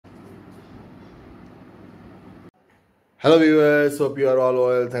Hello viewers, hope you are all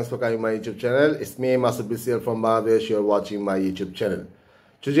well. Thanks for coming to my YouTube channel. It's me, Masud BCL from Bangladesh. You're watching my YouTube channel.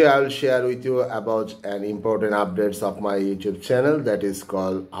 Today I will share with you about an important updates of my YouTube channel that is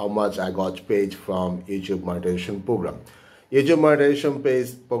called how much I got paid from YouTube monetization program. YouTube monetization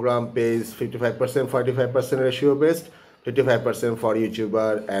program pays 55% 45% ratio based, 55% for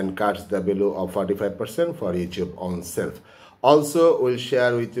YouTuber and cuts the below of 45% for YouTube on self. Also, we'll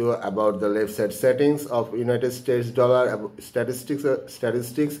share with you about the left side settings of United States dollar statistics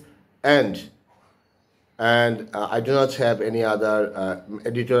and I do not have any other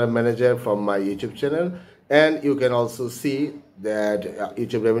editorial manager from my YouTube channel. And you can also see that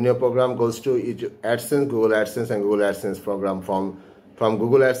YouTube revenue program goes to YouTube AdSense, Google AdSense, and Google AdSense program from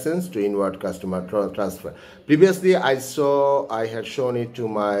Google AdSense to inward customer transfer. Previously, I had shown it to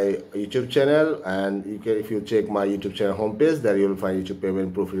my YouTube channel, and if you check my YouTube channel homepage, there you will find YouTube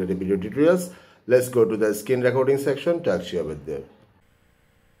payment proof related video tutorials. Let's go to the screen recording section to actually have it there.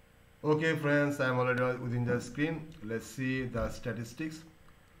 Okay friends, I am already within the screen. Let's see the statistics.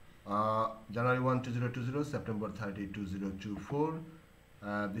 January 1, 2020, September 30, 2024.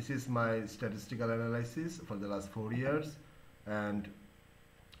 This is my statistical analysis for the last 4 years, and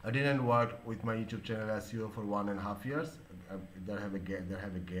I didn't work with my YouTube channel SEO for 1.5 years. There have a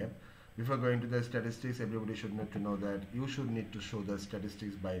gap. Before going to the statistics, everybody should need to know that you should need to show the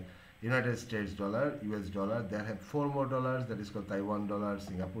statistics by United States dollar, US dollar. They have 4 more dollars, that is called Taiwan dollar,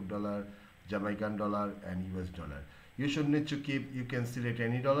 Singapore dollar, Jamaican dollar, and US dollar. You should need to keep, you can select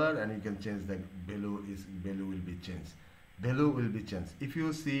any dollar and you can change the value will be changed. Value will be changed. If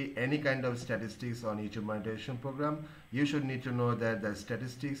you see any kind of statistics on YouTube monetization program, you should need to know that the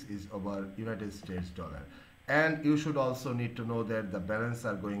statistics is over United States dollar. And you should also need to know that the balance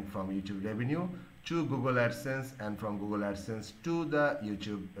are going from YouTube revenue to Google AdSense, and from Google AdSense to the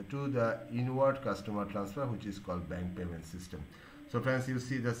inward customer transfer, which is called bank payment system. So friends, you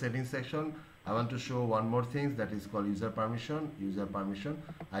see the settings section. I want to show one more thing, that is called user permission.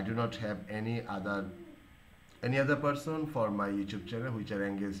 I do not have any other person for my YouTube channel which are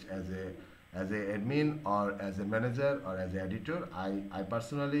engaged as a admin or as a manager or as an editor. I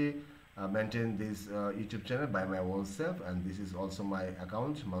personally maintain this YouTube channel by my own self, and this is also my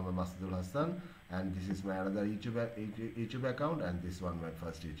account, Muhammad Masudul Hassan, and this is my another YouTube account, and this one my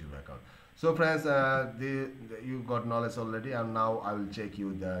first YouTube account. So friends, you got knowledge already, and now I will check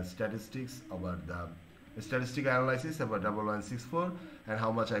you the statistics about the statistical analysis about 1164 and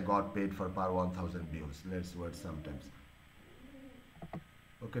how much I got paid for per 1000 views. Let's wait sometimes.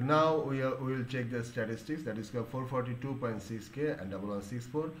 Okay, now we will check the statistics. That is 442.6k and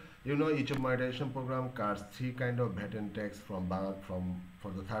 1164. You know, YouTube monetization program cuts 3 kind of VAT and tax for the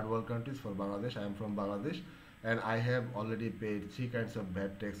third world countries. For Bangladesh, I am from Bangladesh, and I have already paid 3 kinds of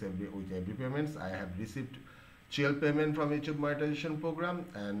VAT tax with every payments. I have received chill payment from YouTube monetization program,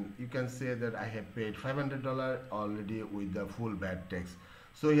 and you can say that I have paid $500 already with the full VAT tax.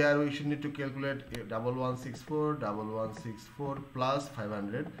 So here we should need to calculate 1164 plus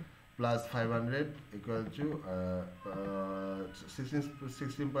 500 equal to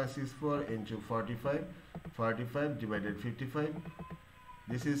 16.64 into 45 divided 55.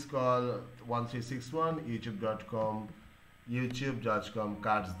 This is called 1361. YouTube.com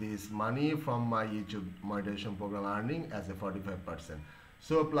cuts this money from my YouTube monetization program earning as a 45%.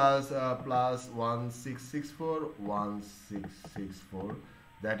 So plus 1664,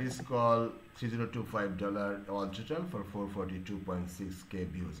 that is called $3025 all total for 442.6k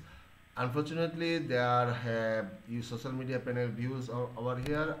views. Unfortunately, there have social media panel views over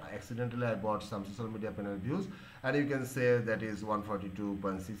here. Accidentally I bought some social media panel views, and you can say that is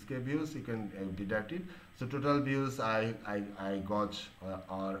 142.6k views. You can deduct it. So total views I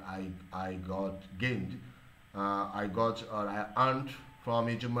earned from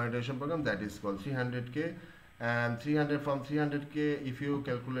YouTube monetization program, that is called 300k. And 300k, if you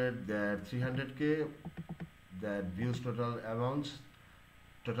calculate that 300k, that views total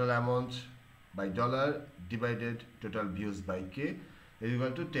amount by dollar divided total views by k is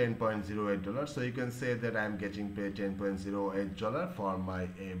equal to $10.08. So you can say that I am getting paid $10.08 for my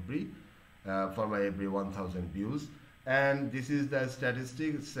every 1000 views. And this is the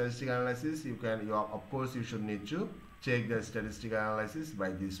statistic analysis. Of course you should need to check the statistical analysis by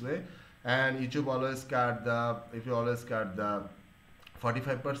this way. And YouTube always cut the, if you always cut the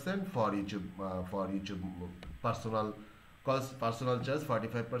 45% for YouTube personal charge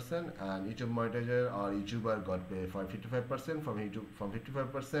 45%, and YouTube monetizer or YouTuber got paid for 55%. From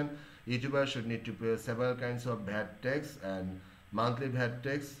 55%, YouTuber should need to pay several kinds of VAT tax and monthly VAT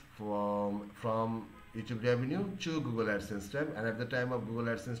tax from YouTube revenue to Google AdSense tab, and at the time of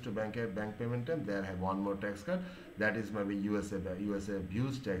Google AdSense to bank payment tab, there have one more tax card, that is maybe USA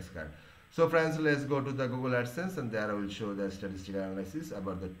views tax card. So friends, let's go to the Google AdSense, and there I will show the statistical analysis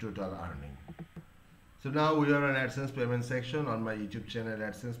about the total earning. So now we are on AdSense payment section on my YouTube channel.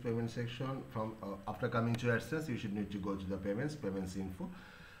 AdSense payment section. From after coming to AdSense, you should need to go to the payments info.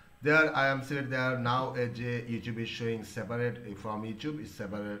 There I am selected there now. YouTube is showing separate from YouTube is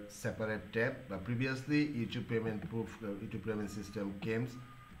separate tab. But previously YouTube YouTube payment system came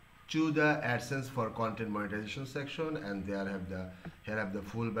to the AdSense for content monetization section, and here have the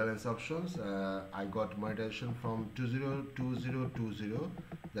full balance options. I got monetization from 2020,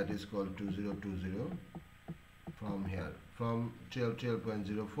 that is called 2020, from here from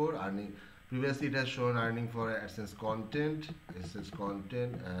 12.04 earning. Previously it has shown earning for AdSense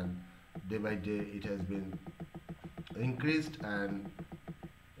content, and day by day it has been increased, and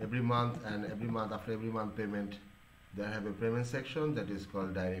every month after every month payment, they have a payment section that is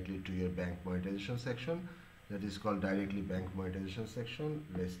called directly to your bank monetization section. That is called directly bank monetization section.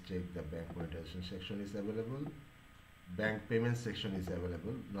 Let's check the bank monetization section is available. Bank payment section is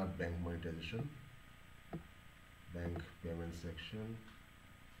available, not bank monetization. Bank payment section.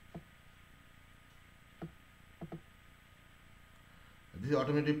 This is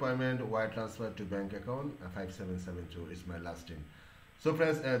automatic payment wire transfer to bank account 5772 is my last name. So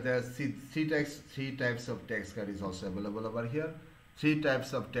friends, there's three types of tax card is also available over here. 3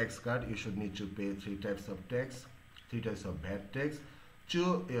 types of tax card. You should need to pay 3 types of tax, 3 types of VAT tax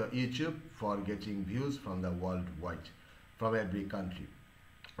to YouTube for getting views from the worldwide, from every country.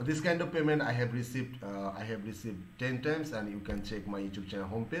 This kind of payment I have received 10 times, and you can check my YouTube channel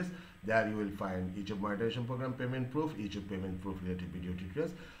homepage. There you will find YouTube monetization program payment proof, YouTube payment proof related video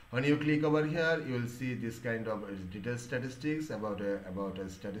tutorials. When you click over here, you will see this kind of detailed statistics about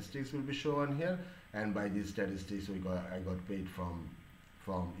statistics will be shown here, and by these statistics I got paid from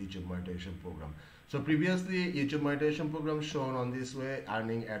YouTube monetization program. So previously YouTube monetization program shown on this way,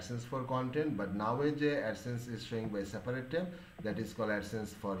 earning AdSense for content, but nowadays AdSense is showing by separate tab, that is called AdSense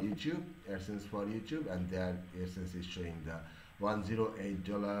for YouTube, and there AdSense is showing the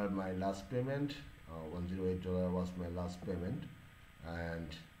 $108 my last payment. $108 was my last payment, and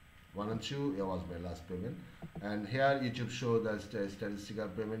 1 and 2 was my last payment. And here YouTube show the statistical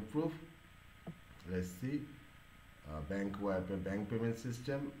payment proof. Let's see, bank payment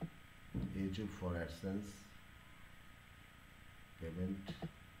system, YouTube for AdSense payment,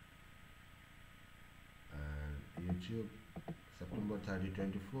 and YouTube September 30,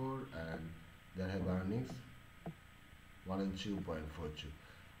 24, and they have earnings 1 and 2.42.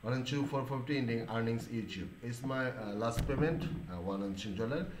 1 and 2 450 ending earnings YouTube is my last payment, $1 and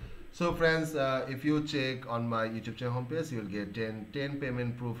 $2. So friends, if you check on my YouTube channel homepage, you will get 10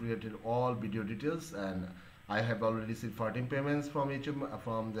 payment proof related all video details, and I have already received 14 payments from YouTube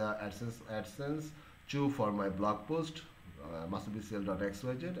from the AdSense, 2 for my blog post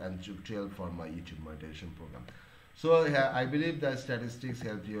masterbcl.xyz, and 12 for my YouTube monetization program. So I believe the statistics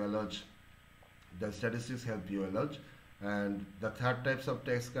help you a lot. And the third types of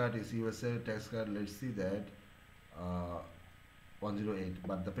tax card is USA tax card. Let's see that 108,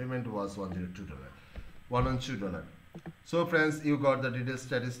 but the payment was $102, $1 and $2. So friends, you got the detailed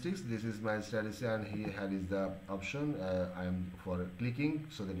statistics. This is my statistic, and here is the option I am for clicking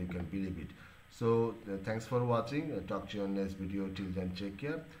so that you can believe it. So thanks for watching. Talk to you on next video. Till then, take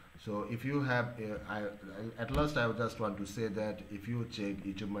care. So if you have at last I just want to say that if you check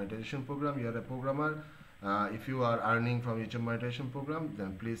YouTube monetization program, you are a programmer. If you are earning from YouTube monetization program,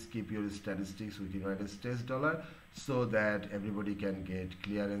 then please keep your statistics with United States dollar, so that everybody can get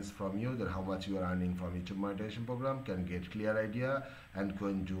clearance from you that how much you are earning from YouTube monetization program, can get clear idea, and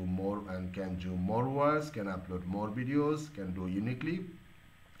can do more works, can upload more videos, can do uniquely.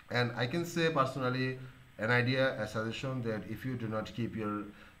 And I can say personally an idea, a suggestion, that if you do not keep your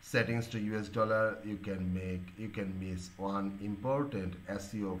settings to US dollar, you can miss one important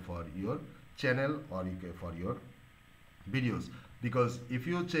SEO for your channel or for your videos. Because if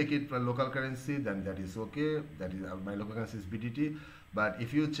you check it for local currency, then that is okay. That is my local currency is BTT. But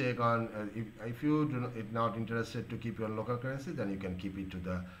if you check on if you not interested to keep your local currency, then you can keep it to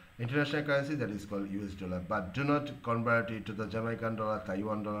the international currency, that is called US dollar. But do not convert it to the Jamaican dollar,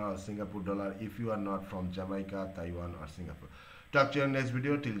 Taiwan dollar, or Singapore dollar if you are not from Jamaica, Taiwan, or Singapore. Talk to you in next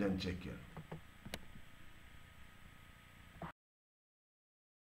video. Till then, take care.